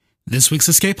This week's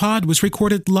Escape Pod was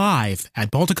recorded live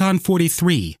at Balticon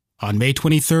 43 on May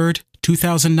 23rd,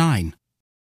 2009.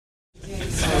 Alright,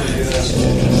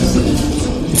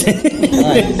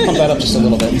 pump that up just a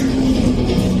little bit.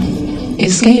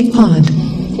 Escape Pod.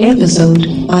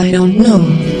 Episode, I don't know.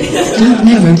 Dude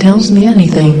never tells me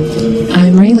anything.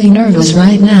 I'm really nervous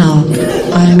right now.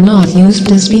 I'm not used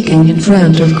to speaking in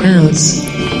front of crowds.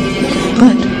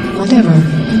 But,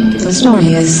 whatever. The story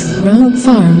is Rogue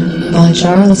Farm by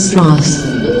Charles Stross.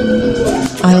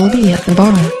 I'll be at the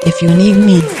bar if you need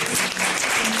me.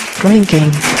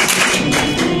 Drinking.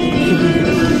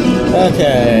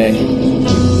 Okay.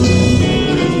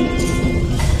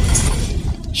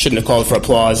 Shouldn't have called for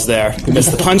applause there. We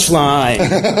missed the punchline.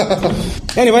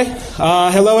 Anyway,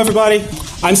 hello everybody.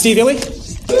 I'm Steve Illy.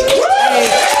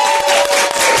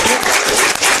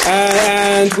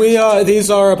 And these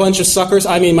are a bunch of suckers.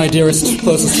 I mean, my dearest,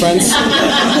 closest friends.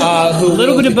 A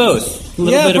little bit of both.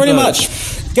 Yeah, pretty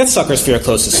much. Get suckers for your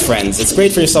closest friends. It's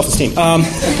great for your self-esteem.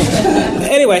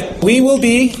 Anyway, we will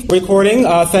be recording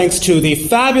thanks to the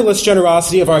fabulous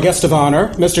generosity of our guest of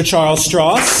honor, Mr. Charles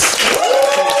Stross.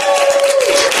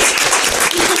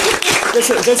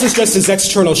 This is just his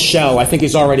external shell. I think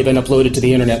he's already been uploaded to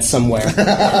the internet somewhere.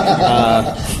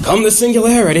 Come the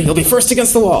singularity, he'll be first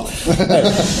against the wall.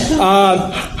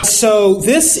 So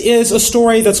this is a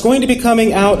story that's going to be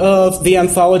coming out of the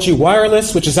anthology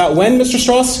Wireless, which is out when, Mr.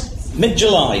 Stross?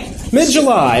 Mid-July.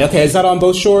 Mid-July. Okay, is that on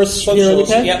both shores Both here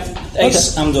shores, in the UK? Yep.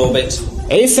 Ace and Orbit.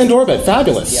 Ace and Orbit.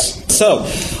 Fabulous. Yep. So,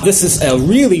 this is a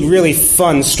really, really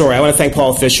fun story. I want to thank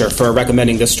Paul Fisher for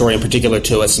recommending this story in particular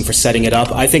to us and for setting it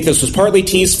up. I think this was partly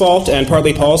T's fault and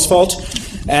partly Paul's fault.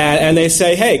 And they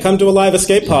say, hey, come to a live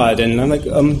escape pod. And I'm like,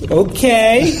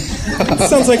 okay.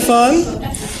 Sounds like fun.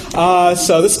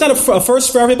 So this is kind of a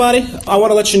first for everybody. I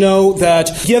want to let you know that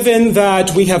given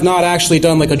that we have not actually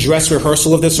done like a dress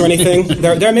rehearsal of this or anything,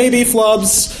 there may be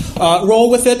flubs. Roll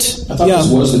with it. I thought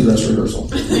this was the dress rehearsal.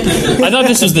 I thought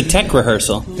this was the tech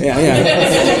rehearsal.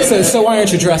 Yeah. So why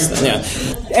aren't you dressed then? Yeah.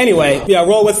 Anyway,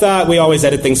 roll with that. We always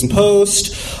edit things in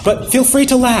post. But feel free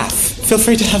to laugh. Feel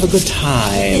free to have a good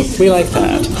time. We like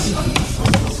that.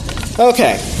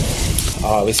 Okay.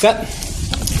 Are we set?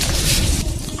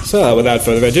 So, without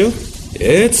further ado,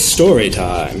 it's story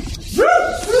time.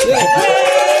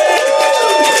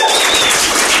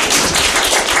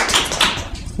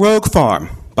 Rogue Farm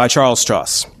by Charles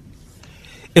Stross.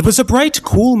 It was a bright,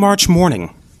 cool March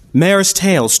morning. Mares'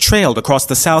 tails trailed across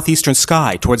the southeastern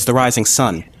sky towards the rising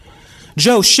sun.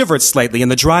 Joe shivered slightly in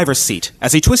the driver's seat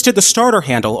as he twisted the starter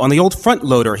handle on the old front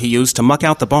loader he used to muck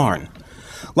out the barn.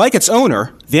 Like its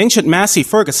owner, the ancient Massey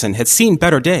Ferguson had seen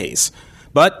better days,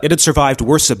 but it had survived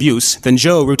worse abuse than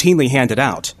Joe routinely handed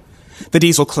out. The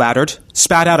diesel clattered,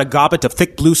 spat out a gobbet of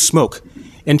thick blue smoke,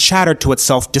 and chattered to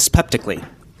itself dyspeptically.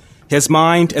 His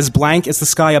mind as blank as the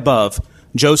sky above,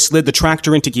 Joe slid the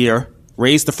tractor into gear,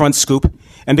 raised the front scoop,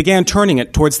 and began turning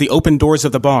it towards the open doors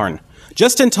of the barn,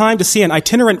 just in time to see an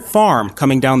itinerant farm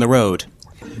coming down the road.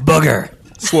 Bugger,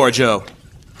 swore Joe.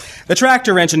 The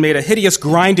tractor engine made a hideous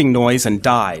grinding noise and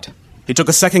died. He took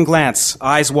a second glance,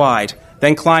 eyes wide,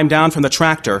 then climbed down from the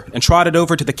tractor and trotted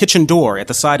over to the kitchen door at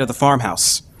the side of the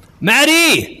farmhouse.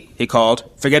 Maddie! He called,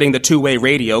 forgetting the two-way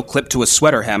radio clipped to his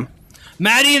sweater hem.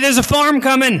 Maddie, there's a farm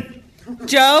coming!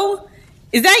 Joe?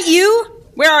 Is that you?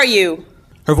 Where are you?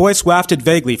 Her voice wafted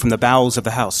vaguely from the bowels of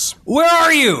the house. Where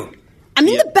are you? I'm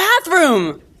in the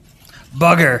bathroom!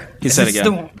 Bugger. He said again.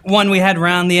 Is this the one we had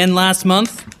round the end last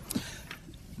month?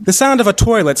 The sound of a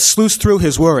toilet sluiced through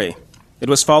his worry. It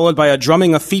was followed by a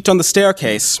drumming of feet on the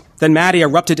staircase. Then Maddie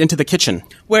erupted into the kitchen.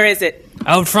 Where is it?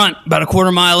 Out front, about a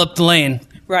quarter mile up the lane.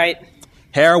 Right.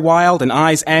 Hair wild and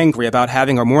eyes angry about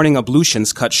having her morning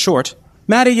ablutions cut short,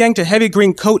 Maddie yanked a heavy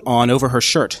green coat on over her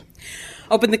shirt.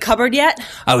 Open the cupboard yet?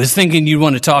 I was thinking you'd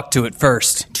want to talk to it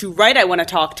first. Too right I want to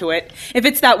talk to it. If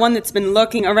it's that one that's been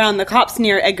lurking around the cops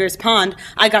near Edgar's Pond,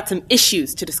 I got some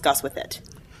issues to discuss with it.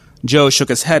 Joe shook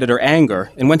his head at her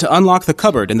anger and went to unlock the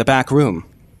cupboard in the back room.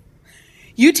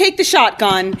 You take the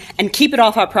shotgun and keep it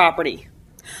off our property.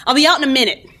 I'll be out in a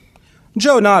minute.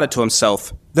 Joe nodded to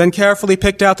himself, then carefully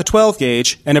picked out the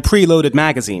 12-gauge and a preloaded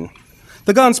magazine.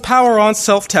 The gun's power-on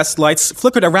self-test lights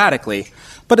flickered erratically,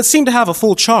 but it seemed to have a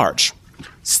full charge.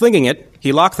 Slinging it,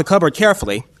 he locked the cupboard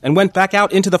carefully and went back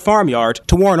out into the farmyard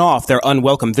to warn off their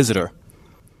unwelcome visitor.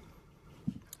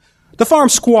 The farm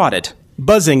squatted,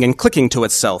 buzzing and clicking to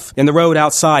itself in the road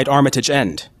outside Armitage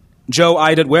End. Joe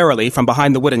eyed it warily from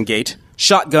behind the wooden gate,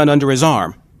 shotgun under his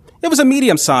arm. It was a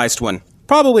medium-sized one,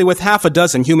 probably with half a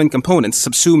dozen human components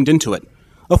subsumed into it.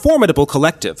 A formidable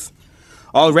collective.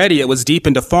 Already it was deep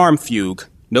into farm fugue,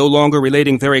 no longer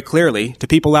relating very clearly to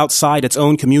people outside its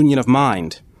own communion of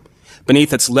mind.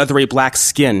 Beneath its leathery black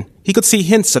skin, he could see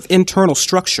hints of internal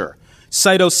structure,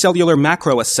 cytocellular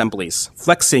macroassemblies,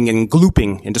 flexing and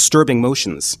glooping in disturbing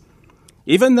motions.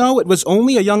 Even though it was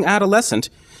only a young adolescent,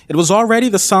 it was already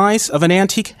the size of an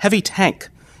antique heavy tank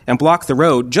and blocked the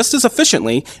road just as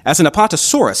efficiently as an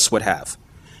Apatosaurus would have.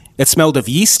 It smelled of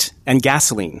yeast and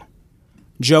gasoline.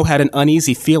 Joe had an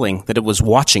uneasy feeling that it was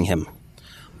watching him.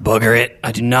 Bugger it,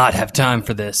 I do not have time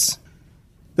for this.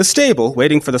 The stable,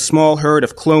 waiting for the small herd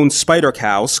of cloned spider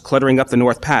cows cluttering up the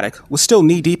north paddock, was still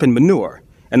knee-deep in manure,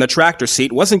 and the tractor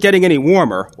seat wasn't getting any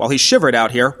warmer while he shivered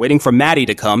out here waiting for Maddie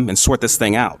to come and sort this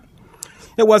thing out.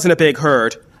 It wasn't a big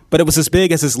herd, but it was as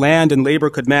big as his land and labor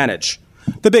could manage.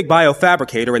 The big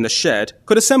biofabricator in the shed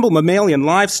could assemble mammalian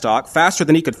livestock faster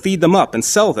than he could feed them up and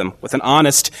sell them with an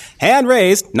honest,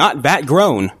 hand-raised, not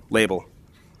vat-grown label.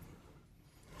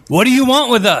 What do you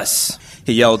want with us?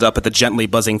 He yelled up at the gently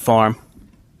buzzing farm.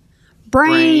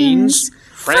 Brains.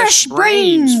 Fresh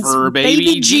brains for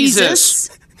baby Jesus.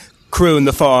 Crooned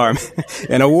the farm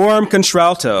in a warm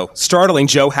contralto, startling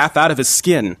Joe half out of his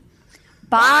skin.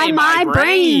 Buy my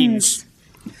brains.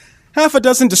 Half a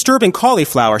dozen disturbing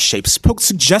cauliflower shapes poked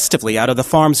suggestively out of the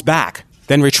farm's back,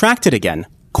 then retracted again,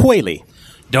 coyly.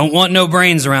 Don't want no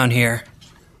brains around here.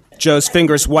 Joe's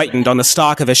fingers whitened on the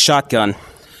stock of his shotgun.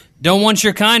 Don't want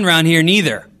your kind round here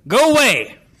neither. Go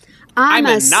away! I'm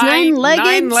a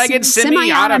nine-legged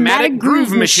semi-automatic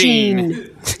groove machine.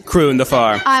 Crooned the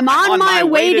farm. I'm on my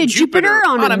way to Jupiter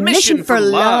on a mission for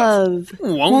love.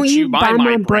 Won't you buy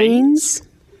my brains?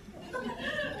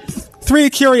 Three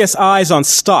curious eyes on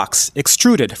stalks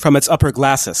extruded from its upper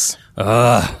glasses.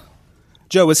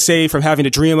 Joe was saved from having to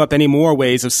dream up any more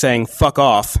ways of saying fuck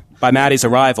off by Maddie's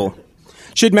arrival.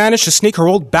 She'd managed to sneak her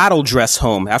old battle dress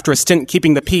home after a stint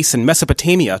keeping the peace in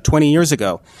Mesopotamia 20 years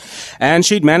ago, and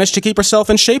she'd managed to keep herself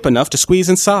in shape enough to squeeze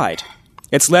inside.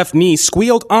 Its left knee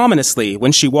squealed ominously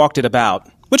when she walked it about,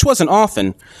 which wasn't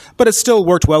often, but it still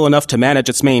worked well enough to manage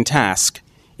its main task,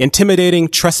 intimidating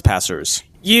trespassers.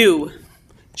 You.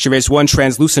 She raised one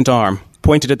translucent arm,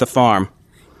 pointed at the farm.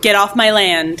 Get off my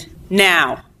land.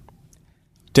 Now.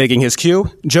 Taking his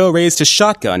cue, Joe raised his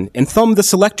shotgun and thumbed the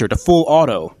selector to full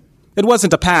auto. It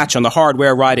wasn't a patch on the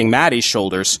hardware riding Maddie's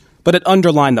shoulders, but it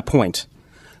underlined the point.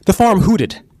 The farm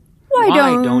hooted.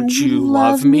 Why don't you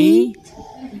love me?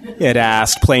 It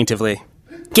asked plaintively.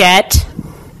 Get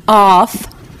off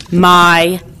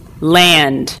my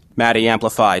land. Maddie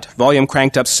amplified, volume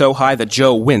cranked up so high that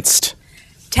Joe winced.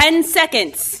 10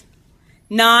 seconds.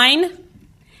 9,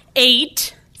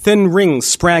 8. Thin rings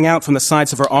sprang out from the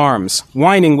sides of her arms,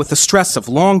 whining with the stress of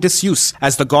long disuse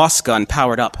as the Gauss gun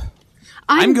powered up.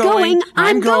 I'm going.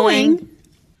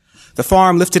 The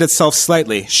farm lifted itself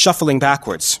slightly, shuffling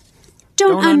backwards.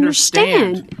 Don't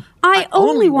understand. I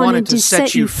only wanted to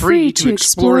set you free to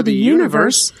explore the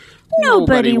universe.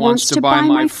 Nobody wants to buy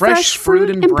my fresh fruit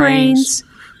and brains.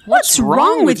 What's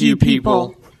wrong with you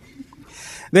people?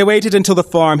 They waited until the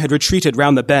farm had retreated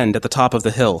round the bend at the top of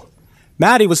the hill.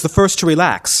 Maddie was the first to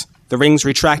relax, the rings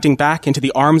retracting back into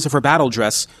the arms of her battle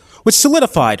dress, which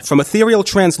solidified from ethereal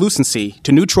translucency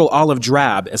to neutral olive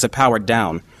drab as it powered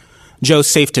down. Joe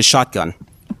safed his shotgun.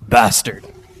 Bastard.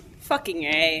 Fucking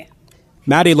A.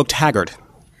 Maddie looked haggard.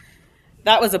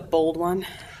 That was a bold one.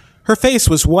 Her face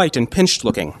was white and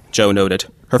pinched-looking, Joe noted.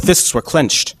 Her fists were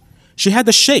clenched. She had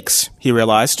the shakes, he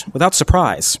realized, without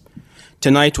surprise.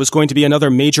 Tonight was going to be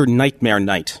another major nightmare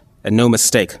night, and no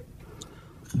mistake.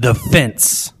 The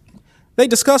fence. They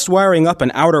discussed wiring up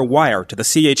an outer wire to the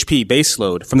CHP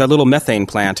baseload from their little methane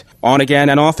plant, on again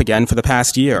and off again for the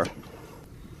past year.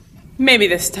 Maybe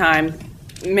this time.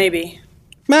 Maybe.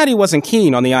 Maddie wasn't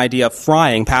keen on the idea of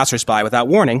frying passersby without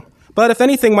warning, but if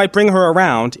anything might bring her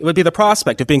around, it would be the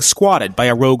prospect of being squatted by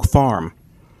a rogue farm.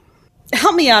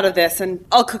 Help me out of this, and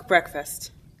I'll cook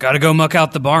breakfast. Gotta go muck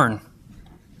out the barn.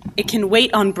 It can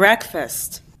wait on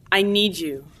breakfast. I need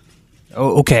you.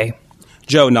 Oh, okay.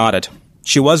 Joe nodded.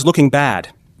 She was looking bad.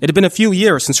 It had been a few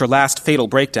years since her last fatal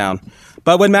breakdown,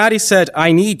 but when Maddie said,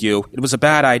 "I need you," it was a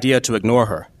bad idea to ignore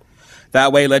her.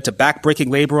 That way led to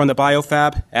back-breaking labor on the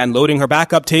biofab and loading her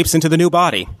backup tapes into the new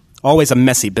body. Always a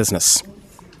messy business.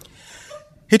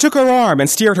 He took her arm and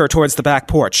steered her towards the back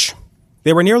porch.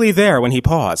 They were nearly there when he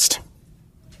paused.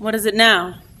 What is it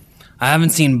now? I haven't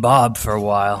seen Bob for a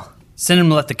while. Sent him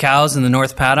to let the cows in the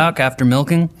north paddock after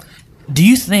milking. Do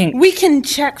you think... We can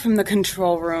check from the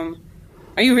control room.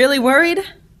 Are you really worried?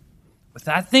 With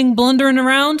that thing blundering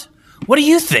around? What do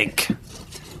you think?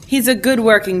 He's a good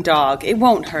working dog. It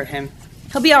won't hurt him.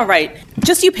 He'll be all right.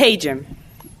 Just you page him.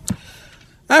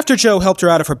 After Joe helped her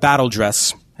out of her battle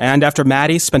dress And after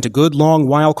Maddie spent a good long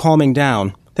while calming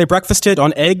down, they breakfasted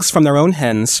on eggs from their own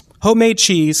hens, homemade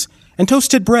cheese, and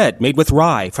toasted bread made with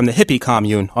rye from the hippie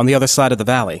commune on the other side of the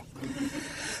valley.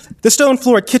 The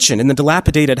stone-floored kitchen in the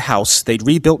dilapidated house they'd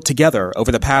rebuilt together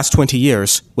over the past 20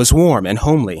 years was warm and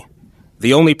homely.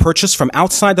 The only purchase from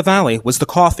outside the valley was the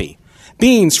coffee,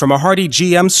 beans from a hardy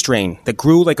GM strain that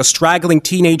grew like a straggling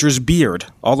teenager's beard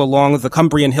all along the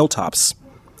Cumbrian hilltops.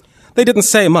 They didn't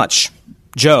say much.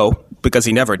 Joe, because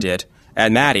he never did,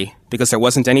 and Maddie, because there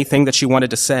wasn't anything that she wanted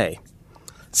to say.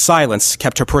 Silence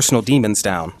kept her personal demons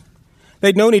down.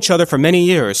 They'd known each other for many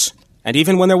years, and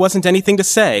even when there wasn't anything to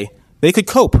say, they could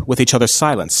cope with each other's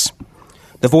silence.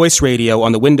 The voice radio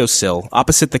on the windowsill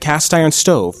opposite the cast-iron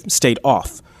stove stayed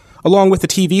off, along with the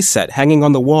TV set hanging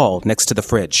on the wall next to the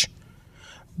fridge.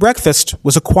 Breakfast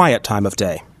was a quiet time of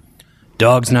day.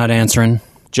 Dog's not answering,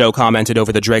 Joe commented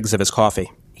over the dregs of his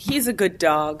coffee. He's a good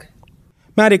dog.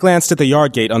 Maddie glanced at the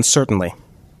yard gate uncertainly.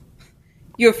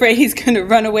 You afraid he's going to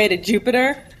run away to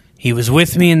Jupiter? He was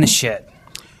with me in the shed.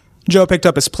 Joe picked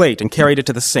up his plate and carried it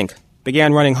to the sink,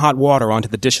 began running hot water onto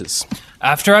the dishes.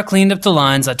 After I cleaned up the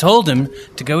lines, I told him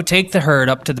to go take the herd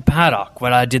up to the paddock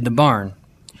while I did the barn.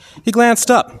 He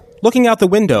glanced up, looking out the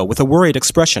window with a worried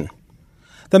expression.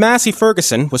 The Massey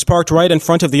Ferguson was parked right in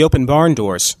front of the open barn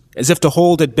doors, as if to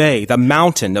hold at bay the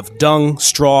mountain of dung,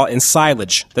 straw, and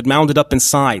silage that mounded up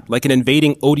inside like an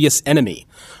invading odious enemy,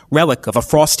 relic of a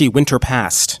frosty winter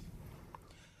past.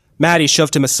 Maddie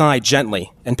shoved him aside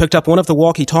gently and picked up one of the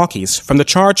walkie-talkies from the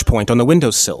charge point on the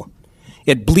windowsill.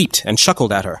 It bleeped and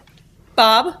chuckled at her.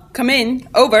 Bob, come in.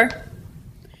 Over.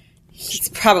 He's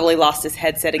probably lost his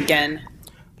headset again.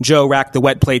 Joe racked the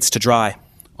wet plates to dry.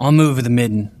 I'll move with the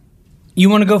midden. You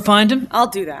want to go find him? I'll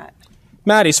do that.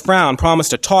 Maddie's frown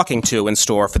promised a talking to in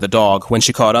store for the dog when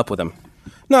she caught up with him.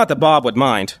 Not that Bob would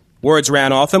mind. Words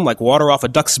ran off him like water off a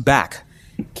duck's back.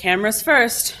 Cameras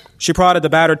first. She prodded the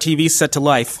battered TV set to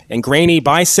life, and grainy,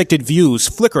 bisected views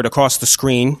flickered across the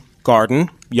screen. Garden,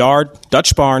 yard,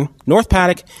 Dutch barn, North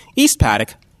Paddock, East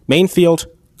Paddock, main field,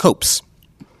 copse.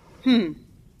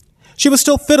 She was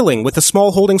still fiddling with the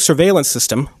small holding surveillance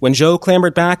system when Joe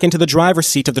clambered back into the driver's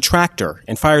seat of the tractor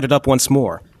and fired it up once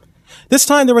more. This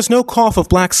time there was no cough of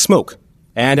black smoke,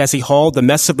 and as he hauled the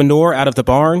mess of manure out of the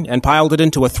barn and piled it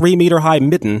into a 3-meter-high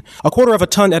midden, a quarter of a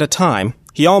ton at a time,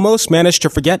 he almost managed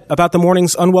to forget about the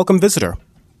morning's unwelcome visitor.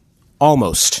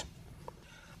 Almost.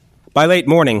 By late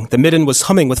morning, the midden was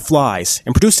humming with flies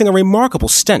and producing a remarkable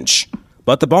stench,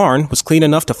 but the barn was clean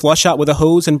enough to flush out with a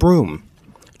hose and broom.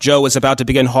 Joe was about to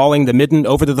begin hauling the midden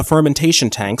over to the fermentation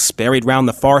tanks buried round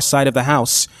the far side of the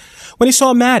house when he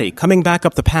saw Maddie coming back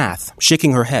up the path,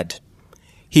 shaking her head.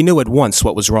 He knew at once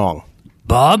what was wrong.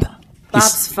 Bob?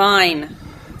 Bob's fine.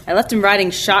 I left him riding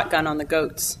shotgun on the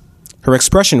goats. Her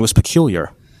expression was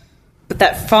peculiar. But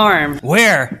that farm...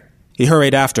 Where? He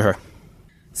hurried after her.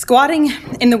 Squatting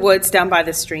in the woods down by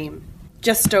the stream,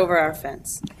 just over our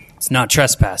fence. It's not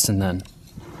trespassing, then.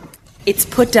 It's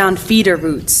put down feeder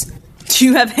roots. Do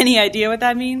you have any idea what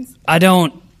that means? I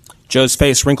don't... Joe's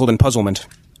face wrinkled in puzzlement.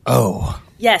 Oh.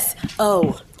 Yes,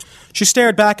 oh. She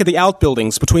stared back at the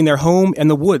outbuildings between their home and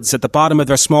the woods at the bottom of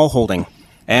their small holding.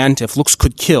 And if looks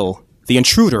could kill, the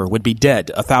intruder would be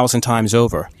dead 1,000 times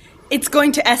over. It's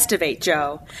going to estivate,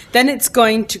 Joe. Then it's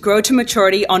going to grow to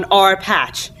maturity on our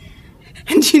patch.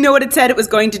 And do you know what it said it was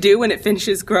going to do when it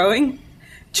finishes growing?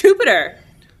 Jupiter.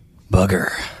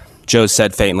 Bugger. Joe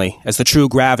said faintly, as the true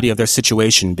gravity of their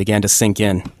situation began to sink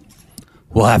in.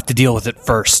 We'll have to deal with it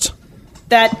first.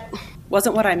 That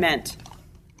wasn't what I meant.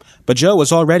 But Joe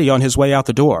was already on his way out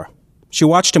the door. She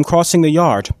watched him crossing the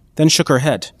yard, then shook her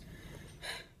head.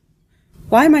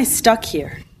 Why am I stuck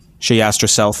here? She asked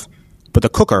herself, but the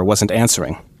cooker wasn't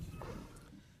answering.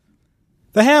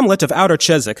 The hamlet of Outer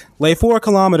Chiswick lay 4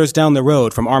 kilometers down the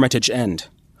road from Armitage End.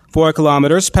 4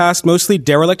 kilometers past mostly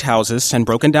derelict houses and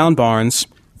broken-down barns,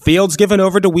 fields given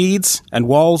over to weeds, and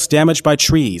walls damaged by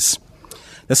trees.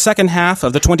 The second half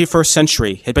of the 21st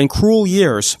century had been cruel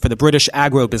years for the British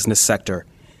agro-business sector,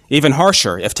 even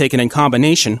harsher if taken in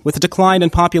combination with the decline in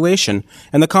population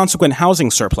and the consequent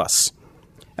housing surplus.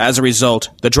 As a result,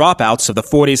 the dropouts of the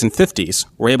 40s and 50s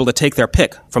were able to take their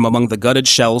pick from among the gutted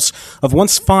shells of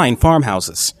once fine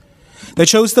farmhouses. They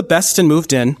chose the best and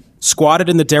moved in, squatted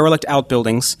in the derelict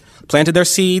outbuildings, planted their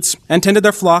seeds and tended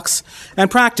their flocks, and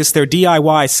practiced their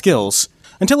DIY skills,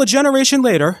 until a generation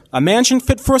later, a mansion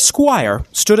fit for a squire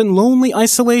stood in lonely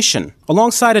isolation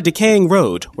alongside a decaying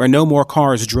road where no more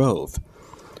cars drove.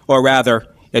 Or rather,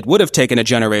 it would have taken a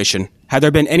generation had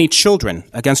there been any children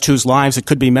against whose lives it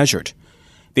could be measured.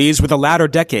 These were the latter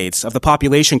decades of the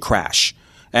population crash,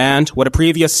 And what a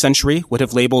previous century would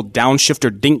have labeled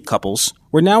downshifter dink couples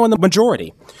were now in the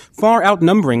majority, far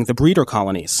outnumbering the breeder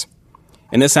colonies.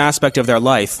 In this aspect of their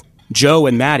life, Joe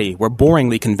and Maddie were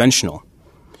boringly conventional.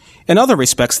 In other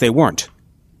respects, they weren't.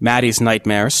 Maddie's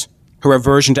nightmares, her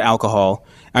aversion to alcohol,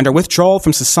 and her withdrawal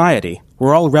from society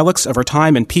were all relics of her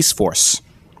time in Peace Force.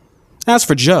 As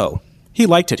for Joe, he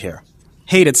liked it here.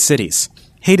 Hated cities,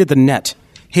 hated the net,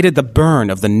 hated the burn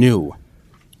of the new.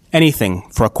 Anything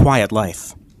for a quiet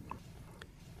life.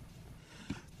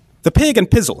 The Pig and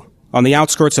Pizzle, on the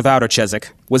outskirts of Outer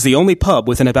Cheswick, was the only pub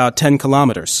within about 10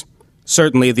 kilometers.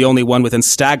 Certainly the only one within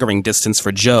staggering distance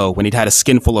for Joe when he'd had a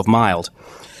skinful of mild.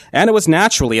 And it was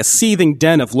naturally a seething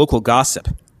den of local gossip,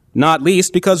 not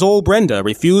least because old Brenda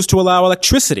refused to allow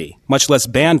electricity, much less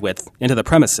bandwidth, into the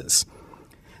premises.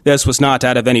 This was not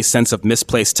out of any sense of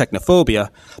misplaced technophobia,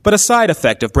 but a side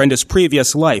effect of Brenda's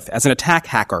previous life as an attack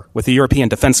hacker with the European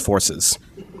Defense Forces.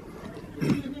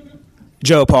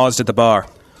 Joe paused at the bar.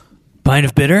 Pint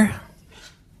of bitter?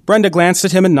 Brenda glanced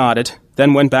at him and nodded,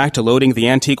 then went back to loading the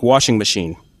antique washing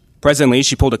machine. Presently,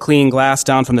 she pulled a clean glass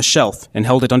down from the shelf and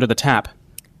held it under the tap.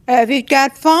 Have you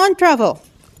got phone trouble?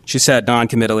 She said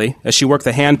noncommittally as she worked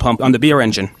the hand pump on the beer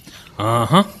engine.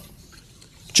 Uh-huh.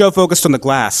 Joe focused on the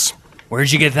glass.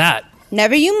 Where'd you get that?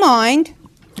 Never you mind.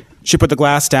 She put the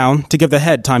glass down to give the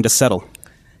head time to settle.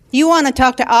 You want to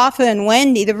talk to Arthur and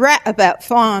Wendy, the rat, about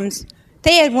farms.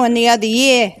 They had one the other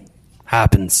year.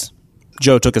 Happens.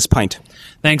 Joe took his pint.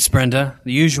 Thanks, Brenda.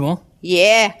 The usual.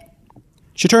 Yeah.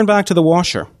 She turned back to the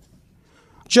washer.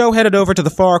 Joe headed over to the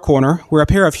far corner where a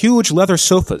pair of huge leather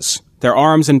sofas, their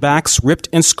arms and backs ripped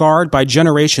and scarred by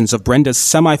generations of Brenda's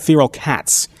semi-feral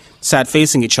cats, sat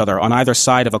facing each other on either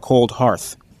side of a cold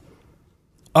hearth.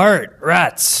 Art,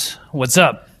 rats, what's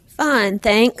up? Fine,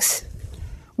 thanks.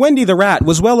 Wendy the rat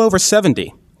was well over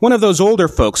 70, one of those older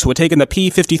folks who had taken the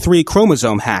P53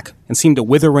 chromosome hack and seemed to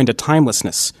wither into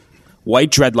timelessness.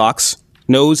 White dreadlocks,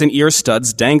 nose and ear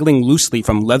studs dangling loosely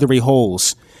from leathery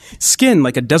holes, skin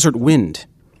like a desert wind.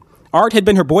 Art had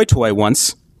been her boy toy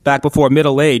once, back before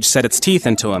middle age set its teeth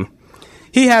into him.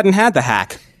 He hadn't had the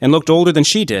hack and looked older than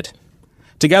she did.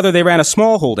 Together they ran a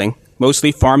small holding,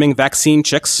 mostly farming vaccine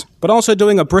chicks, but also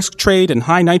doing a brisk trade in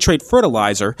high-nitrate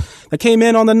fertilizer that came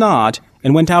in on the nod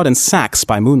and went out in sacks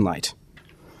by moonlight.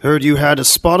 Heard you had a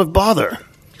spot of bother.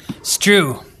 It's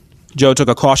true. Joe took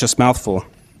a cautious mouthful.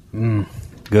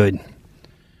 Good.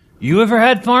 You ever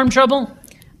had farm trouble?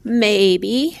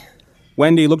 Maybe.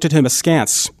 Wendy looked at him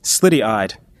askance,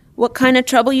 slitty-eyed. What kind of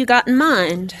trouble you got in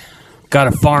mind? Got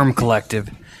a farm collective.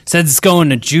 Said it's going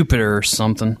to Jupiter or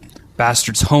something.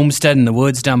 Bastard's homestead in the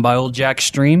woods down by Old Jack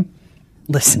Stream.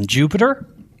 Listen, Jupiter?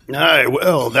 Aye,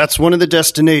 well, that's one of the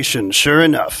destinations, sure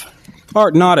enough.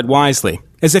 Art nodded wisely,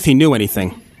 as if he knew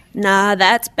anything. Nah,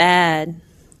 that's bad.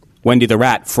 Wendy the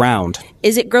rat frowned.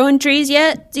 Is it growing trees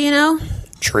yet, do you know?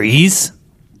 Trees?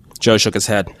 Joe shook his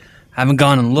head. Haven't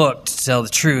gone and looked, to tell the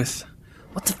truth.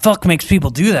 What the fuck makes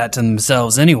people do that to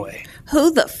themselves anyway?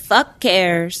 Who the fuck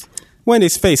cares?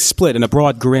 Wendy's face split in a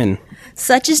broad grin.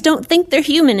 Such as don't think they're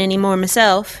human anymore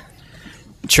myself.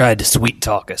 Tried to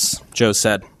sweet-talk us, Joe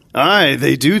said. Aye,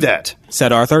 they do that,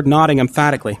 said Arthur, nodding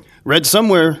emphatically. Read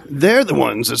somewhere, they're the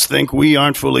ones that think we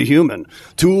aren't fully human.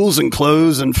 Tools and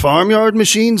clothes and farmyard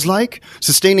machines like,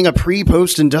 sustaining a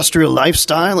pre-post-industrial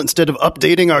lifestyle instead of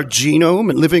updating our genome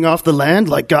and living off the land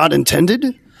like God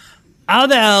intended? How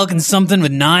the hell can something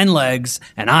with 9 legs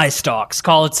and eye stalks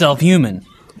call itself human?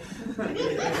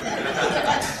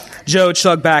 Joe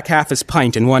chugged back half his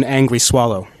pint in one angry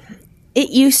swallow.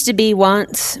 It used to be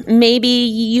once. Maybe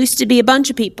used to be a bunch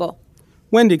of people.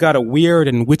 Wendy got a weird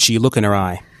and witchy look in her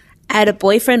eye. I had a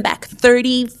boyfriend back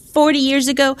 30, 40 years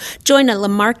ago, joined a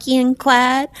Lamarckian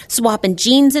clad, swapping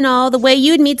jeans and all, the way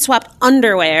you'd meet swapped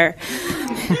underwear.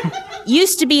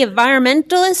 Used to be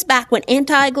environmentalist back when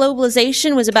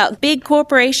anti-globalization was about big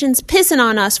corporations pissing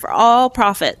on us for all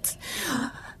profits.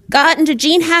 Got into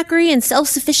gene hackery and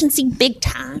self-sufficiency big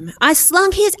time. I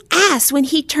slung his ass when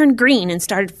he turned green and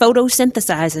started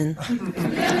photosynthesizing.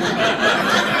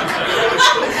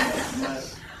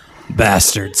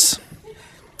 Bastards.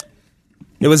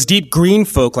 It was deep green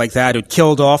folk like that who'd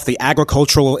killed off the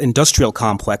agricultural industrial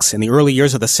complex in the early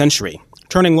years of the century,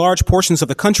 turning large portions of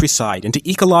the countryside into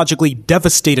ecologically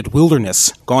devastated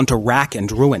wilderness gone to rack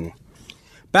and ruin.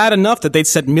 Bad enough that they'd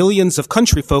set millions of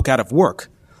country folk out of work,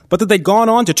 but that they'd gone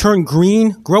on to turn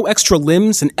green, grow extra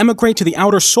limbs, and emigrate to the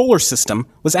outer solar system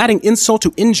was adding insult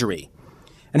to injury,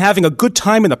 and having a good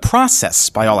time in the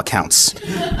process, by all accounts.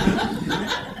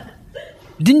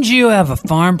 Didn't you have a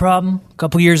farm problem a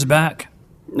couple years back?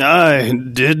 I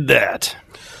did that.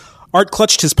 Art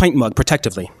clutched his pint mug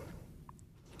protectively.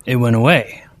 It went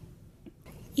away.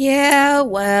 Yeah,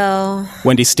 well...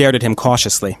 Wendy stared at him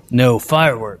cautiously. No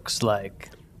fireworks, like...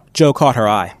 Joe caught her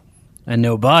eye. And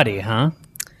no body, huh?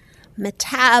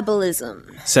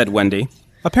 Metabolism, said Wendy,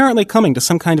 apparently coming to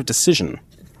some kind of decision.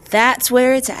 That's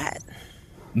where it's at.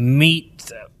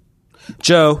 Meat.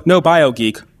 Joe, no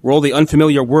biogeek, rolled the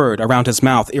unfamiliar word around his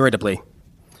mouth irritably.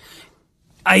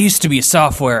 I used to be a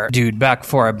software dude back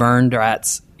before I burned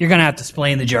rats. You're going to have to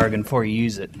explain the jargon before you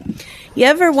use it. You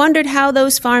ever wondered how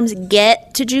those farms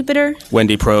get to Jupiter?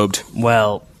 Wendy probed.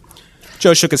 Well...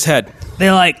 Joe shook his head.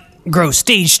 They, grow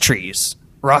stage trees,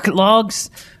 rocket logs,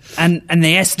 and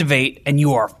they estivate, and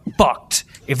you are fucked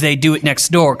if they do it next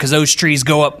door, because those trees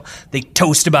go up, they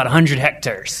toast about 100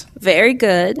 hectares. Very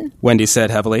good, Wendy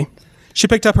said heavily. She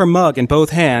picked up her mug in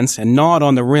both hands and gnawed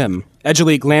on the rim,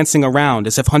 edgily glancing around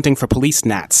as if hunting for police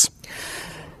gnats.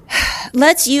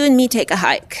 Let's you and me take a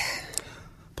hike.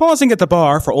 Pausing at the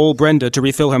bar for old Brenda to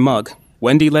refill her mug,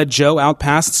 Wendy led Joe out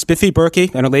past Spiffy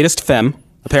Berkey and her latest femme,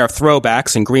 a pair of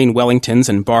throwbacks in green Wellingtons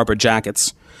and Barber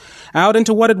jackets, out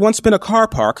into what had once been a car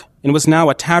park and was now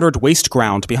a tattered waste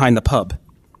ground behind the pub.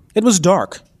 It was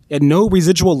dark, and no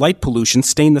residual light pollution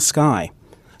stained the sky.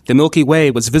 The Milky Way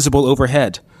was visible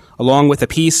overhead, along with a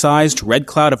pea-sized red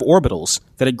cloud of orbitals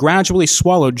that had gradually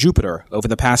swallowed Jupiter over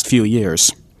the past few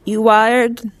years. You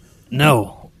wired?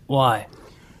 No. Why?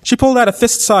 She pulled out a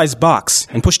fist-sized box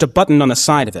and pushed a button on the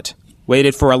side of it,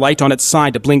 waited for a light on its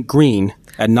side to blink green,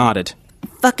 and nodded.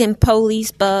 Fucking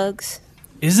police bugs.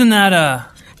 Isn't that a...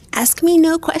 Ask me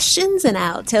no questions and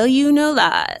I'll tell you no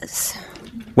lies.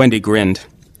 Wendy grinned.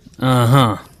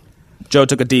 Uh-huh. Joe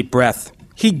took a deep breath.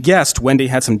 He guessed Wendy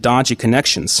had some dodgy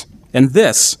connections. And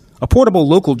this, a portable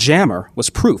local jammer,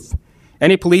 was proof.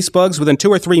 Any police bugs within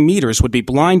 2 or 3 meters would be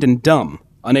blind and dumb,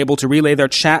 unable to relay their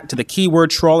chat to the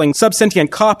keyword-trawling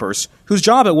subsentient coppers whose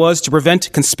job it was to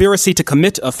prevent conspiracy to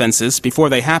commit offenses before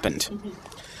they happened.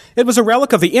 It was a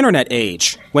relic of the internet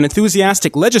age, when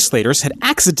enthusiastic legislators had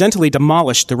accidentally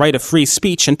demolished the right of free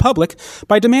speech in public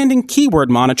by demanding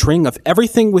keyword monitoring of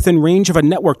everything within range of a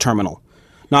network terminal,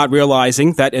 not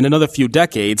realizing that in another few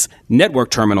decades,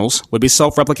 network terminals would be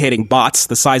self-replicating bots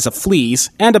the size of fleas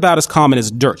and about as common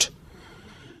as dirt.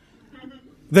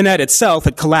 The net itself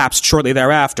had collapsed shortly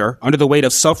thereafter under the weight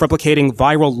of self-replicating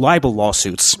viral libel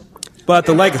lawsuits. But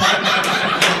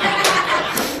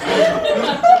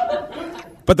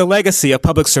the legacy of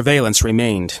public surveillance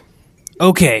remained.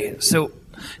 Okay, so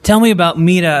tell me about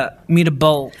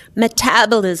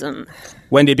Metabolism.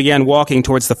 Wendy began walking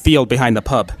towards the field behind the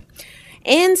pub.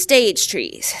 And stage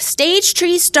trees. Stage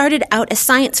trees started out as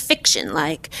science fiction,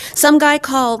 like some guy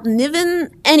called Niven.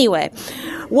 Anyway,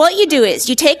 what you do is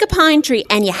you take a pine tree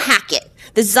and you hack it.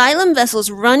 The xylem vessels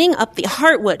running up the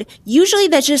heartwood, usually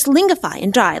they just ligify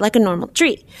and die like a normal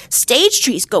tree. Stage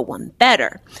trees go one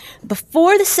better.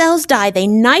 Before the cells die, they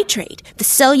nitrate the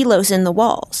cellulose in the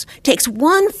walls. Takes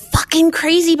one fucking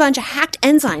crazy bunch of hacked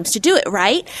enzymes to do it,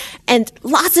 right? And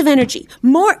lots of energy.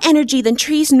 More energy than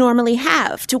trees normally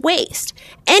have to waste.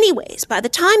 Anyways, by the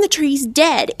time the tree's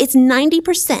dead, it's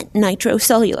 90%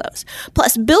 nitrocellulose,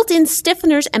 plus built-in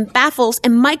stiffeners and baffles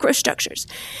and microstructures.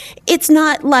 It's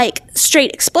not like straight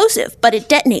explosive, but it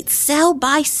detonates cell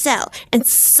by cell. And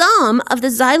some of the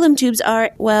xylem tubes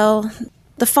are, well,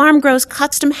 the farm grows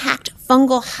custom-hacked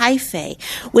fungal hyphae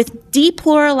with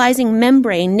depluralizing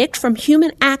membrane nicked from human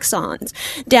axons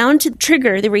down to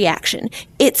trigger the reaction.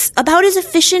 It's about as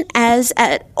efficient as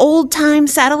at old-time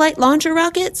satellite launcher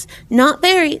rockets. Not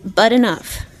very, but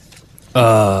enough.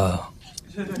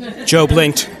 Joe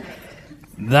blinked.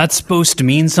 That's supposed to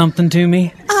mean something to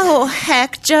me? Oh,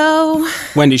 heck, Joe.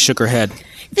 Wendy shook her head.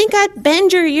 Think I'd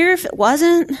bend your ear if it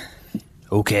wasn't?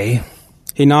 Okay.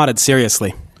 He nodded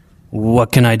seriously.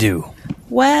 What can I do?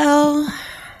 Well...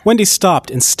 Wendy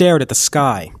stopped and stared at the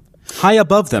sky. High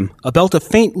above them, a belt of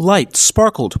faint light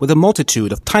sparkled with a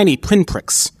multitude of tiny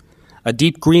pinpricks. A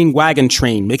deep green wagon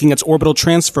train making its orbital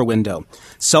transfer window.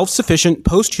 Self-sufficient,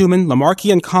 post-human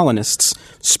Lamarckian colonists,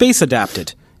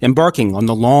 space-adapted, embarking on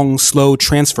the long, slow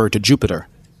transfer to Jupiter.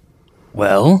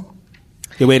 Well?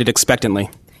 He waited expectantly.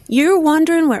 You're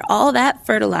wondering where all that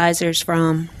fertilizer's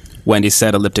from, Wendy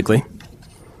said elliptically.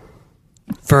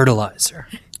 Fertilizer.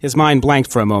 His mind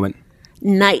blanked for a moment.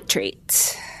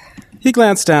 Nitrates. He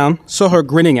glanced down, saw her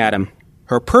grinning at him.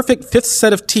 Her perfect fifth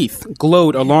set of teeth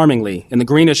glowed alarmingly in the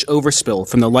greenish overspill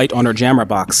from the light on her jammer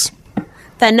box.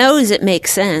 That knows it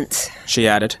makes sense, she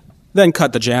added, then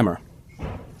cut the jammer.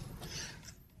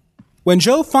 When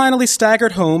Joe finally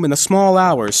staggered home in the small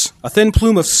hours, a thin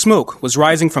plume of smoke was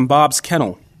rising from Bob's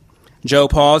kennel. Joe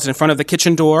paused in front of the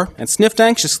kitchen door and sniffed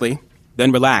anxiously,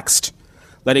 then relaxed.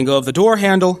 Letting go of the door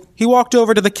handle, he walked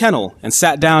over to the kennel and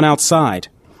sat down outside.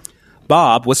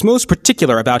 Bob was most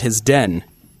particular about his den.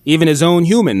 Even his own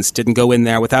humans didn't go in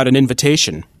there without an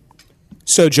invitation.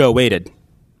 So Joe waited.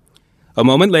 A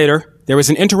moment later, there was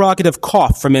an interrogative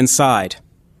cough from inside.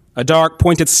 A dark,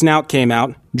 pointed snout came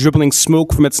out, dribbling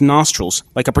smoke from its nostrils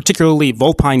like a particularly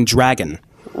vulpine dragon.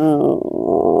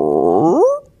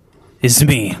 It's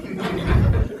me.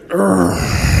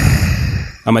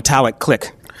 A metallic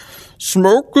click.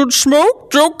 Smoke, good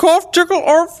smoke. Joe cough, tickle,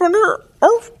 arf,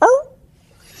 arf, arf.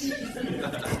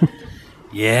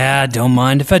 Yeah, don't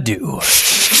mind if I do.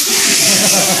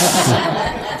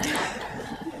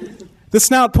 The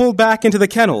snout pulled back into the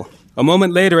kennel. A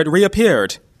moment later, it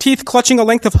reappeared, teeth clutching a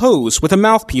length of hose with a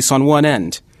mouthpiece on one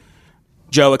end.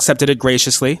 Joe accepted it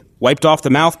graciously, wiped off the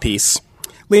mouthpiece,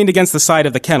 leaned against the side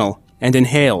of the kennel, and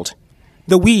inhaled.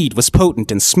 The weed was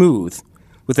potent and smooth.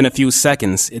 Within a few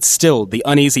seconds, it stilled the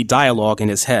uneasy dialogue in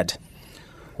his head.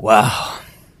 Wow,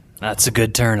 that's a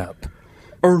good turn-up.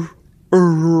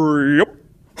 Yep.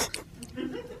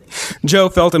 Joe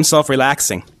felt himself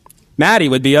relaxing. Maddie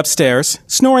would be upstairs,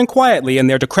 snoring quietly in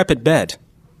their decrepit bed.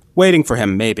 Waiting for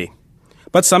him, maybe.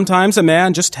 But sometimes a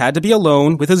man just had to be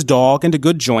alone with his dog and a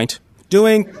good joint,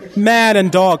 doing man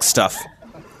and dog stuff.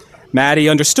 Maddie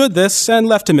understood this and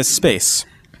left him his space.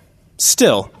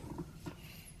 Still.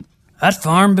 That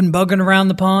farm been bugging around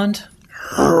the pond?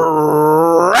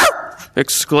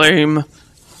 Exclaim.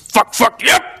 Fuck,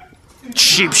 yep.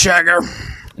 Sheepshagger.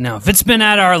 Now, if it's been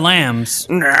at our lambs...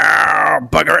 No,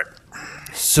 bugger it.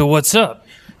 So what's up?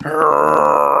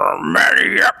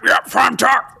 Maggie, yep, farm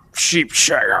talk.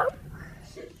 Sheepshagger.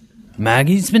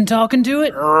 Maggie's been talking to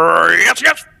it?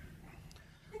 Yes.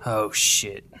 Oh,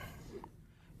 shit.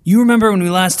 You remember when we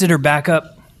last did her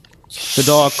backup? The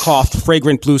dog coughed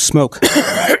fragrant blue smoke. Take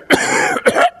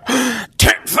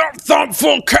that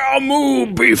thumpful cow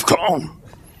moo, beef clone.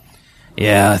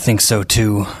 Yeah, I think so,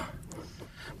 too.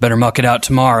 Better muck it out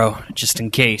tomorrow, just in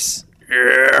case.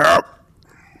 Yep.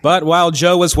 But while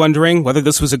Joe was wondering whether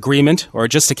this was agreement or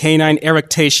just a canine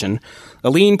eructation,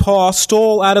 a lean paw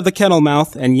stole out of the kennel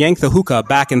mouth and yanked the hookah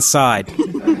back inside.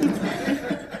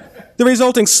 The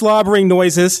resulting slobbering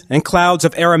noises and clouds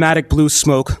of aromatic blue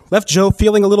smoke left Joe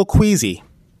feeling a little queasy,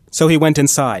 so he went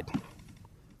inside.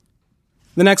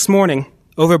 The next morning,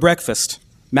 over breakfast,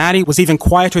 Maddie was even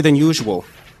quieter than usual,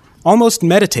 almost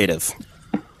meditative.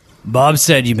 Bob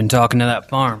said you've been talking to that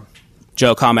farm.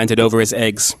 Joe commented over his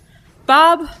eggs.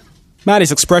 Bob?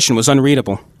 Maddie's expression was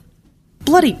unreadable.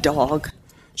 Bloody dog.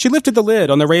 She lifted the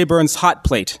lid on the Rayburn's hot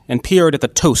plate and peered at the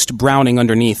toast browning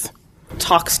underneath.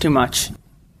 Talks too much.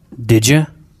 Did you?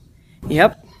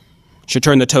 Yep. She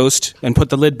turned the toast and put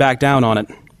the lid back down on it.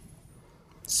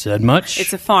 Said much?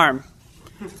 It's a farm.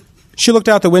 She looked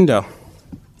out the window.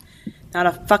 Not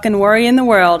a fucking worry in the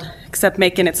world, except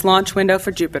making its launch window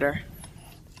for Jupiter.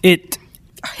 It...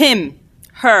 Him.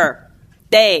 Her.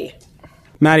 They.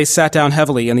 Maddie sat down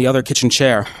heavily in the other kitchen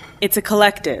chair. It's a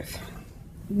collective.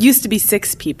 Used to be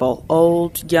 6 people.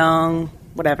 Old, young,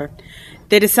 whatever.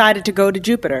 They decided to go to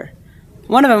Jupiter.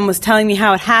 One of them was telling me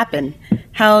how it happened.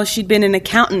 How she'd been an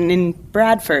accountant in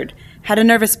Bradford. Had a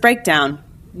nervous breakdown.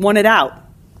 Wanted out.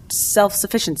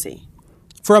 Self-sufficiency.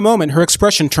 For a moment, her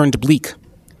expression turned bleak.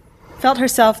 Felt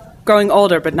herself growing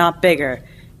older but not bigger,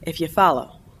 if you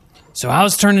follow. So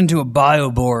how's turned into a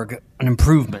bioborg an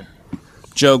improvement?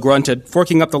 Joe grunted,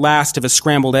 forking up the last of his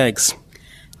scrambled eggs.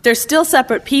 They're still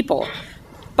separate people.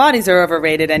 Bodies are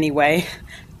overrated anyway.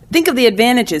 Think of the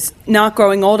advantages. Not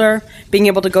growing older, being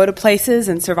able to go to places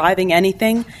and surviving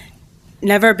anything.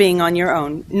 Never being on your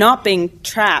own. Not being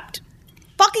trapped.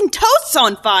 Fucking toast's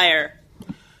on fire!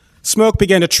 Smoke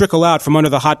began to trickle out from under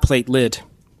the hot plate lid.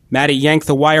 Maddie yanked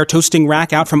the wire toasting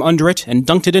rack out from under it and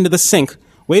dunked it into the sink,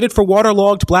 waited for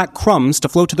waterlogged black crumbs to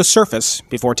float to the surface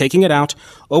before taking it out,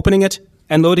 opening it,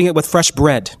 and loading it with fresh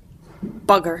bread.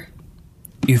 Bugger.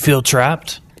 You feel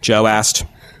trapped? Joe asked.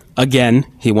 Again,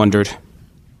 he wondered.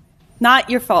 Not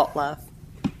your fault, love.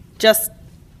 Just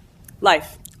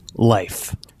life.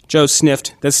 Life. Joe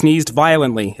sniffed, then sneezed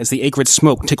violently as the acrid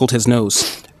smoke tickled his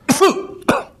nose.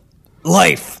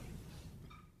 Life.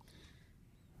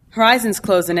 Horizon's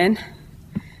closing in.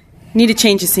 Need a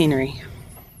change of scenery.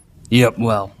 Yep,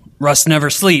 well, Russ never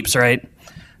sleeps, right?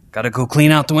 Gotta go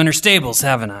clean out the winter stables,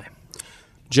 haven't I?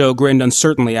 Joe grinned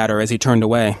uncertainly at her as he turned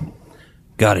away.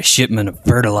 Got a shipment of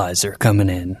fertilizer coming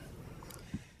in.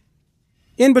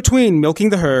 In between milking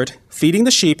the herd, feeding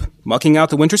the sheep, mucking out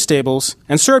the winter stables,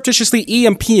 and surreptitiously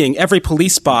EMPing every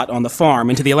police bot on the farm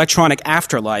into the electronic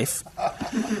afterlife,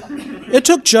 it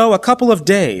took Joe a couple of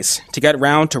days to get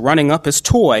round to running up his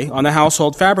toy on the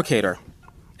household fabricator.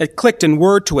 It clicked and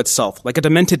whirred to itself like a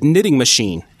demented knitting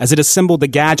machine as it assembled the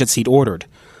gadgets he'd ordered.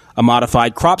 A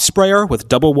modified crop sprayer with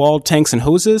double-walled tanks and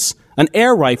hoses, an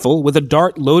air rifle with a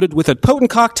dart loaded with a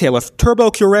potent cocktail of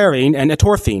turbocurarine and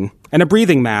etorphine, and a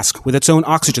breathing mask with its own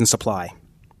oxygen supply.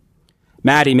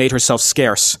 Maddie made herself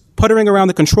scarce, puttering around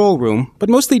the control room, but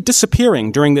mostly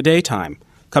disappearing during the daytime,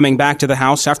 coming back to the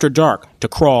house after dark to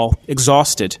crawl,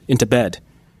 exhausted, into bed.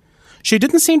 She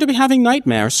didn't seem to be having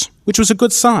nightmares, which was a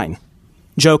good sign.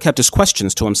 Joe kept his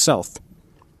questions to himself.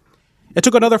 It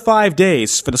took another 5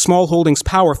 days for the Small Holdings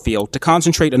power field to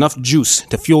concentrate enough juice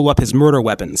to fuel up his murder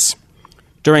weapons.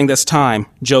 During this time,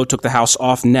 Joe took the house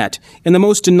off net in the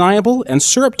most deniable and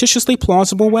surreptitiously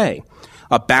plausible way.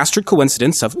 A bastard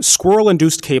coincidence of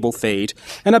squirrel-induced cable fade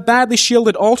and a badly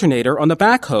shielded alternator on the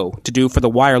backhoe to do for the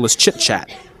wireless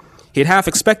chit-chat. He'd half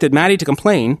expected Maddie to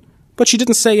complain, but she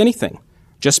didn't say anything.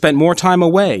 Just spent more time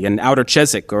away in Outer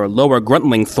Chiswick or Lower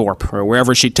Gruntlingthorpe or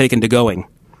wherever she'd taken to going.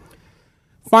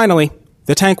 Finally,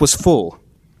 the tank was full,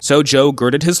 so Joe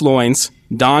girded his loins,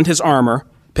 donned his armor,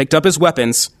 picked up his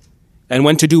weapons, and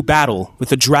went to do battle with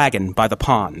the dragon by the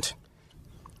pond.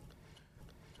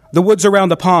 The woods around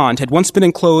the pond had once been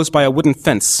enclosed by a wooden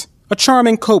fence, a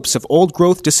charming copse of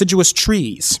old-growth deciduous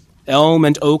trees, elm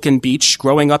and oak and beech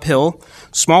growing uphill,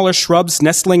 smaller shrubs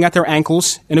nestling at their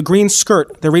ankles in a green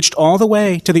skirt that reached all the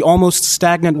way to the almost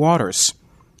stagnant waters.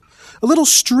 A little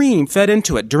stream fed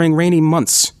into it during rainy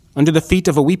months, under the feet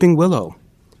of a weeping willow.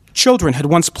 Children had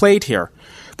once played here,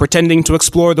 pretending to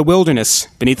explore the wilderness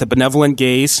beneath the benevolent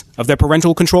gaze of their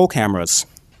parental control cameras.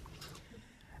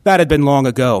 That had been long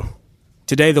ago.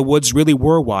 Today the woods really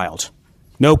were wild.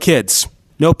 No kids,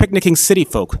 no picnicking city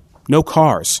folk, no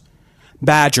cars.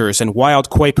 Badgers and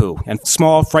wild koipu and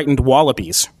small frightened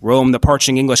wallabies roamed the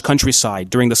parching English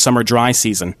countryside during the summer dry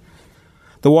season.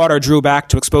 The water drew back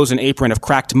to expose an apron of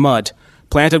cracked mud,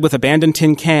 planted with abandoned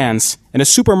tin cans, and a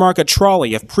supermarket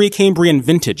trolley of pre-Cambrian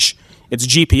vintage, its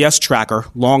GPS tracker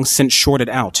long since shorted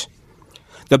out.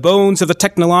 The bones of the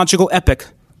technological epoch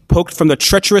poked from the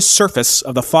treacherous surface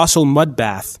of the fossil mud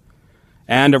bath,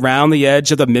 and around the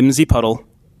edge of the mimsy puddle,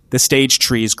 the sage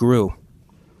trees grew.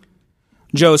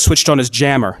 Joe switched on his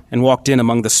jammer and walked in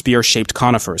among the spear-shaped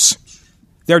conifers.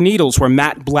 Their needles were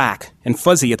matte black and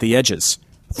fuzzy at the edges,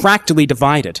 fractally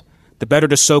divided, the better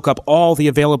to soak up all the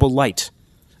available light.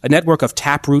 A network of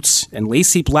taproots and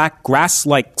lacy black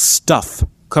grass-like stuff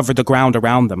covered the ground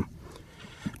around them.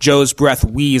 Joe's breath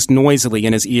wheezed noisily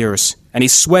in his ears, and he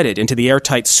sweated into the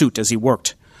airtight suit as he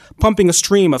worked, pumping a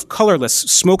stream of colorless,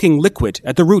 smoking liquid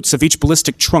at the roots of each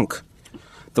ballistic trunk.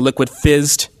 The liquid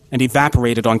fizzed and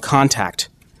evaporated on contact.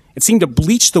 It seemed to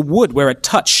bleach the wood where it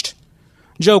touched.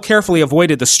 Joe carefully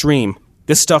avoided the stream.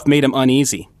 This stuff made him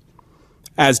uneasy,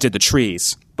 as did the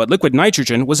trees. But liquid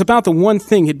nitrogen was about the one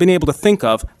thing he'd been able to think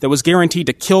of that was guaranteed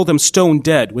to kill them stone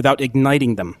dead without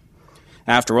igniting them.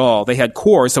 After all, they had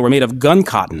cores that were made of gun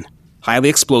cotton, highly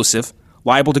explosive,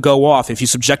 liable to go off if you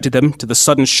subjected them to the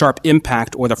sudden sharp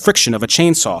impact or the friction of a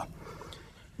chainsaw.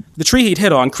 The tree he'd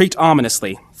hit on creaked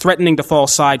ominously, threatening to fall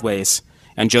sideways,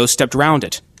 and Joe stepped round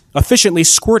it, efficiently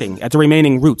squirting at the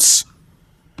remaining roots,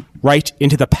 right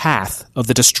into the path of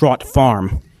the distraught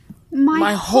farm.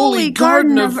 My holy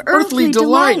garden of earthly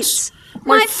delights,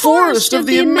 my forest of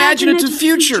the imaginative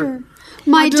future,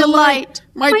 my delight,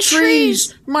 my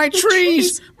trees, my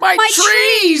trees, my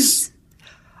trees!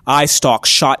 Eye stalks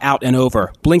shot out and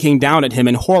over, blinking down at him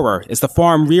in horror as the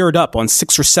farm reared up on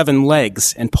 6 or 7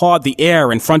 legs and pawed the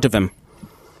air in front of him.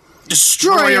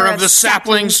 Destroyer of the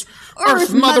saplings,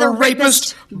 Earth Mother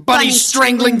rapist, bunny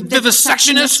strangling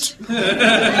vivisectionist!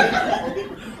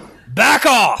 "Back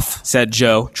off," said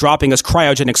Joe, dropping his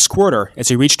cryogenic squirter as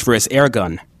he reached for his air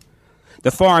gun.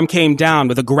 The farm came down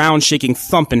with a ground-shaking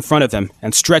thump in front of him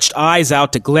and stretched eyes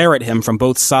out to glare at him from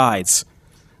both sides.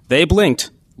 They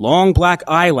blinked, long black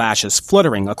eyelashes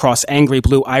fluttering across angry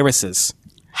blue irises.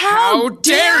 "How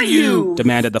dare you!"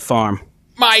 demanded the farm.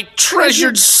 "My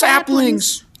treasured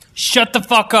saplings!" "Shut the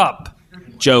fuck up,"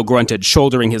 Joe grunted,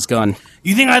 shouldering his gun.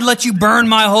 "You think I'd let you burn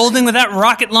my holding with that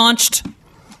rocket launched?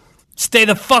 Stay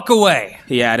the fuck away,"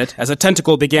 he added, as a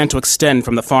tentacle began to extend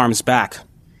from the farm's back.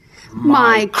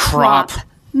 My crop,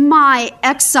 my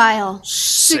exile.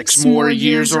 6 more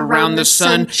years around the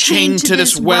sun, chained to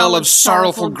this well of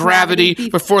sorrowful gravity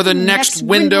before the next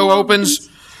window opens.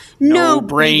 No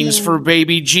brains for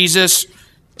baby Jesus.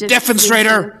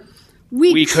 Demonstrator,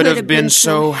 we could have been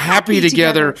so happy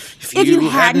together if you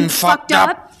hadn't fucked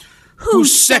up. Who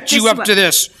set you up to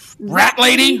this? Rat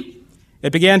lady?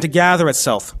 It began to gather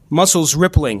itself, muscles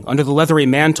rippling under the leathery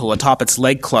mantle atop its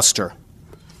leg cluster.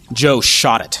 Joe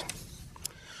shot it.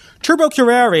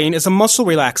 Turbocurarine is a muscle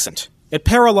relaxant. It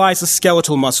paralyzes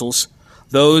skeletal muscles,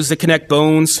 those that connect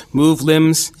bones, move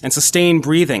limbs, and sustain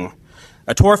breathing.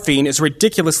 Atorphine is a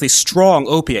ridiculously strong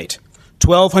opiate,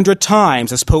 1,200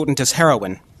 times as potent as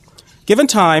heroin. Given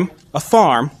time, a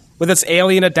farm, with its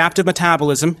alien adaptive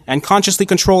metabolism and consciously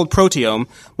controlled proteome,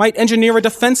 might engineer a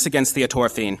defense against the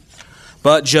atorphine.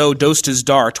 But Joe dosed his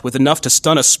dart with enough to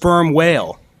stun a sperm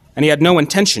whale, and he had no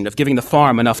intention of giving the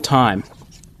farm enough time.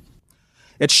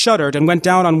 It shuddered and went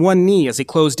down on one knee as he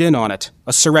closed in on it,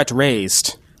 a surette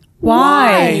raised.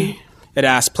 Why? It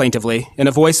asked plaintively, in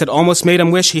a voice that almost made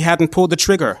him wish he hadn't pulled the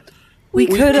trigger. We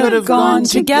could have gone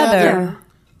together.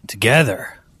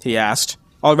 Together? He asked.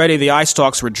 Already the eye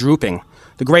stalks were drooping.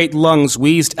 The great lungs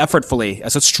wheezed effortfully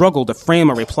as it struggled to frame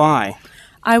a reply.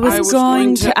 I was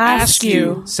going to ask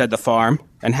you, said the farm,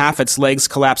 and half its legs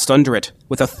collapsed under it,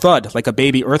 with a thud like a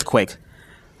baby earthquake.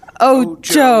 Oh,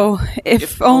 Joe,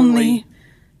 if only...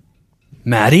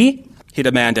 Maddie? He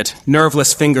demanded,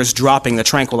 nerveless fingers dropping the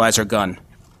tranquilizer gun.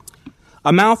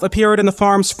 A mouth appeared in the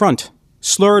farm's front,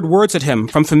 slurred words at him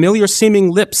from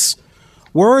familiar-seeming lips,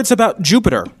 words about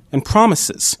Jupiter and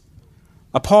promises.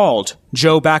 Appalled,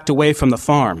 Joe backed away from the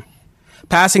farm.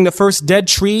 Passing the first dead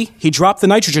tree, he dropped the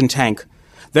nitrogen tank.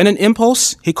 Then an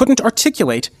impulse he couldn't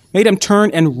articulate made him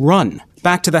turn and run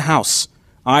back to the house,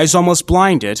 eyes almost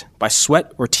blinded by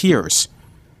sweat or tears.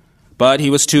 But he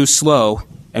was too slow,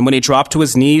 and when he dropped to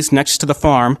his knees next to the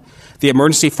farm, the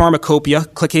emergency pharmacopoeia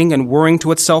clicking and whirring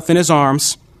to itself in his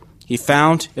arms, he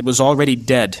found it was already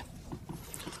dead.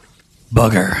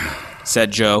 Bugger,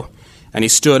 said Joe, and he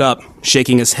stood up,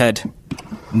 shaking his head.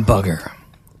 Bugger.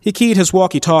 He keyed his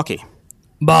walkie-talkie.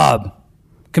 Bob.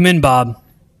 Come in, Bob.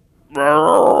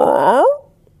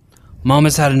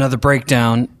 Mama's had another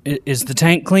breakdown. Is the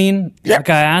tank clean? Yep. Like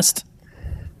I asked?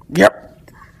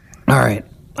 Yep. All right.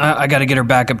 I got to get her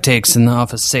backup takes in the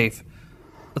office safe.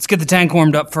 Let's get the tank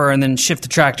warmed up for her and then shift the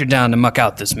tractor down to muck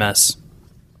out this mess.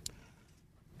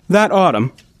 That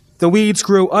autumn, the weeds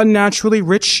grew unnaturally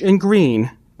rich and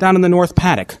green down in the north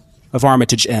paddock of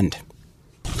Armitage End.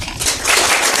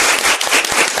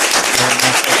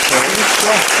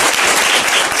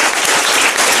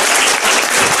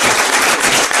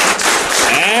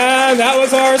 And that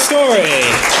was our story.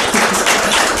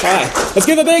 All right, let's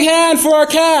give a big hand for our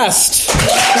cast.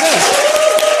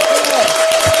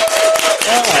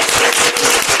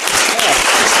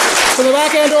 For the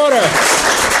back end order,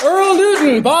 Earl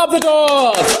Newton, Bob the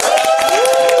dog.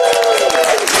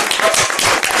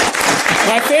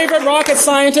 My favorite rocket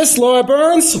scientist, Laura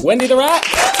Burns, Wendy the rat.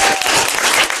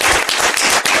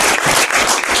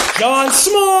 John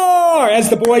Smore as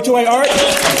the boy toy art.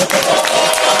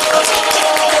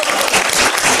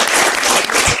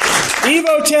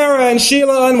 Evo Terra and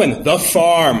Sheila Unwin, the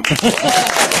farm.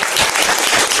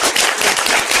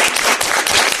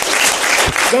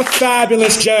 The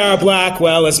fabulous J.R.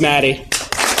 Blackwell as Maddie.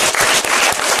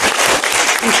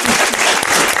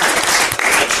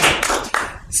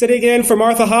 Sitting in for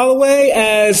Martha Holloway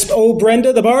as old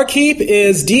Brenda the barkeep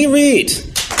is Dee Reed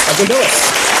as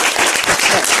Willis.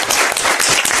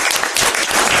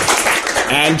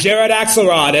 And Jared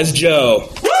Axelrod as Joe.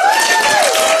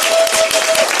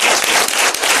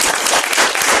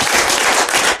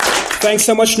 Thanks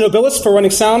so much to Nobilis for running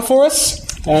sound for us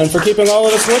and for keeping all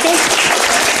of us working.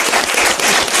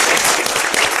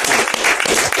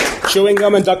 Chewing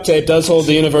gum and duct tape does hold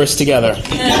the universe together.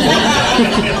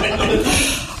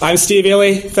 I'm Steve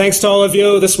Ely. Thanks to all of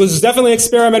you. This was definitely an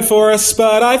experiment for us,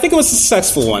 but I think it was a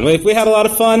successful one. We had a lot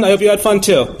of fun. I hope you had fun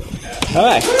too. All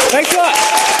right. Thanks a lot.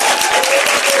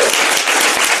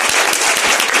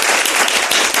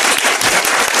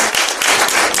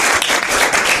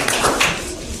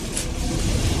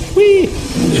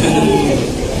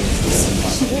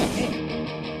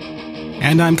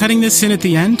 And I'm cutting this in at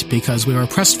the end because we were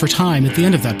pressed for time at the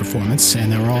end of that performance,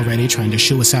 and they were already trying to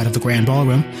shoo us out of the Grand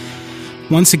Ballroom.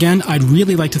 Once again, I'd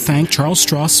really like to thank Charles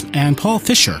Strauss and Paul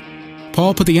Fisher.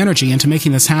 Paul put the energy into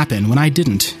making this happen when I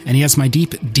didn't, and he has my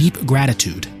deep, deep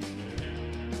gratitude.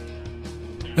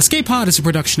 Escape Pod is a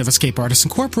production of Escape Artists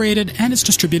Incorporated and is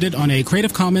distributed on a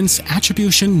Creative Commons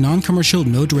Attribution Non-Commercial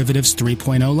No Derivatives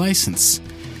 3.0 license.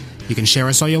 You can share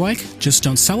us all you like, just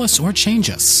don't sell us or change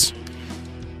us.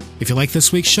 If you like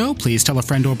this week's show, please tell a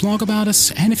friend or blog about us,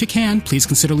 and if you can, please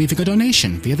consider leaving a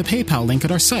donation via the PayPal link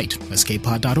at our site,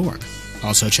 escapepod.org.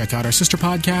 Also check out our sister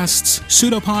podcasts,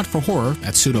 Pseudopod for Horror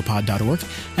at pseudopod.org,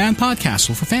 and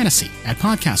Podcastle for Fantasy at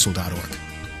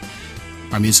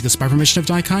podcastle.org. Our music is by permission of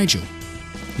Daikaiju.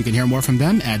 You can hear more from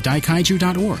them at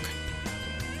daikaiju.org.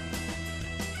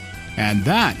 And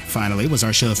that, finally, was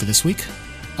our show for this week.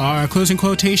 Our closing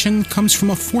quotation comes from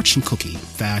a fortune cookie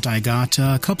that I got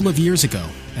a couple of years ago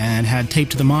and had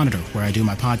taped to the monitor where I do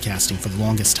my podcasting for the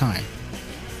longest time.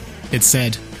 It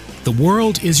said, "The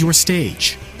world is your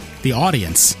stage. The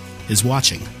audience is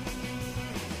watching."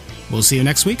 We'll see you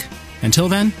next week. Until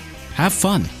then, have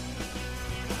fun.